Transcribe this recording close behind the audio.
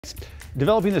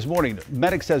Developing this morning,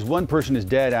 medic says one person is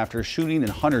dead after a shooting in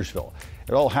Huntersville.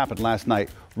 It all happened last night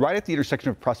right at the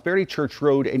intersection of Prosperity Church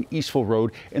Road and Eastfield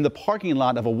Road in the parking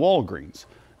lot of a Walgreens.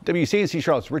 WCNC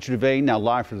Charlotte's Richard Devane now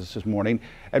live for this morning.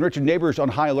 And Richard, neighbors on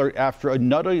high alert after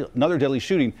another deadly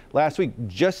shooting last week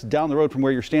just down the road from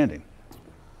where you're standing.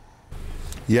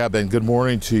 Yeah, Ben, good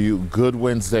morning to you. Good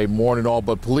Wednesday morning all,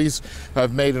 but police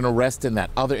have made an arrest in that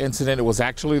other incident. It was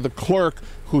actually the clerk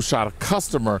who shot a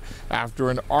customer after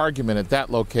an argument at that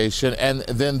location. And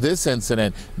then this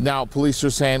incident, now police are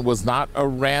saying, was not a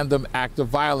random act of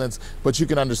violence, but you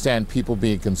can understand people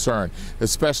being concerned,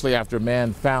 especially after a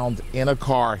man found in a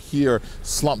car here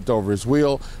slumped over his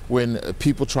wheel. When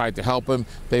people tried to help him,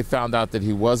 they found out that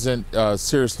he wasn't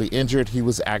seriously injured. He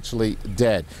was actually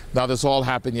dead. Now, this all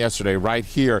happened yesterday right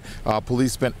here.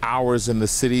 Police spent hours in the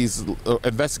city's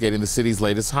investigating the city's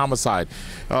latest homicide.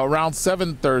 Around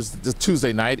 7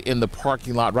 Tuesday night in the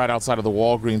parking lot right outside of the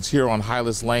Walgreens here on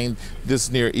Hylas Lane,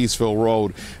 this near Eastfield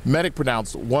Road. Medic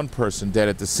pronounced one person dead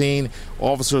at the scene.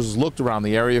 Officers looked around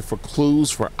the area for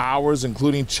clues for hours,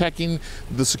 including checking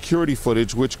the security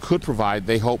footage, which could provide,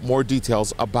 they hope, more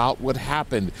details about what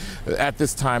happened. At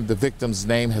this time, the victim's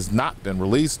name has not been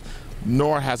released,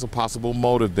 nor has a possible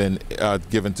motive been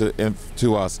given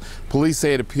to us. Police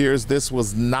say it appears this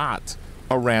was not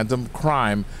a random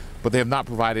crime, but they have not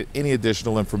provided any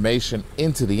additional information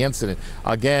into the incident.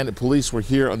 Again, police were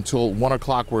here until 1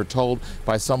 o'clock, we're told,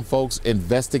 by some folks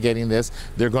investigating this.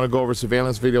 They're going to go over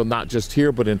surveillance video, not just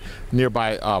here, but in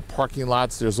nearby parking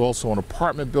lots. There's also an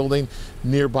apartment building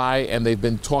nearby, and they've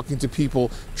been talking to people,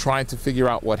 trying to figure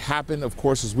out what happened. Of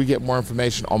course, as we get more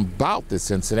information about this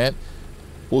incident,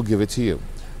 we'll give it to you.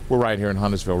 We're right here in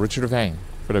Huntersville. Richard Devane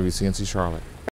for WCNC Charlotte.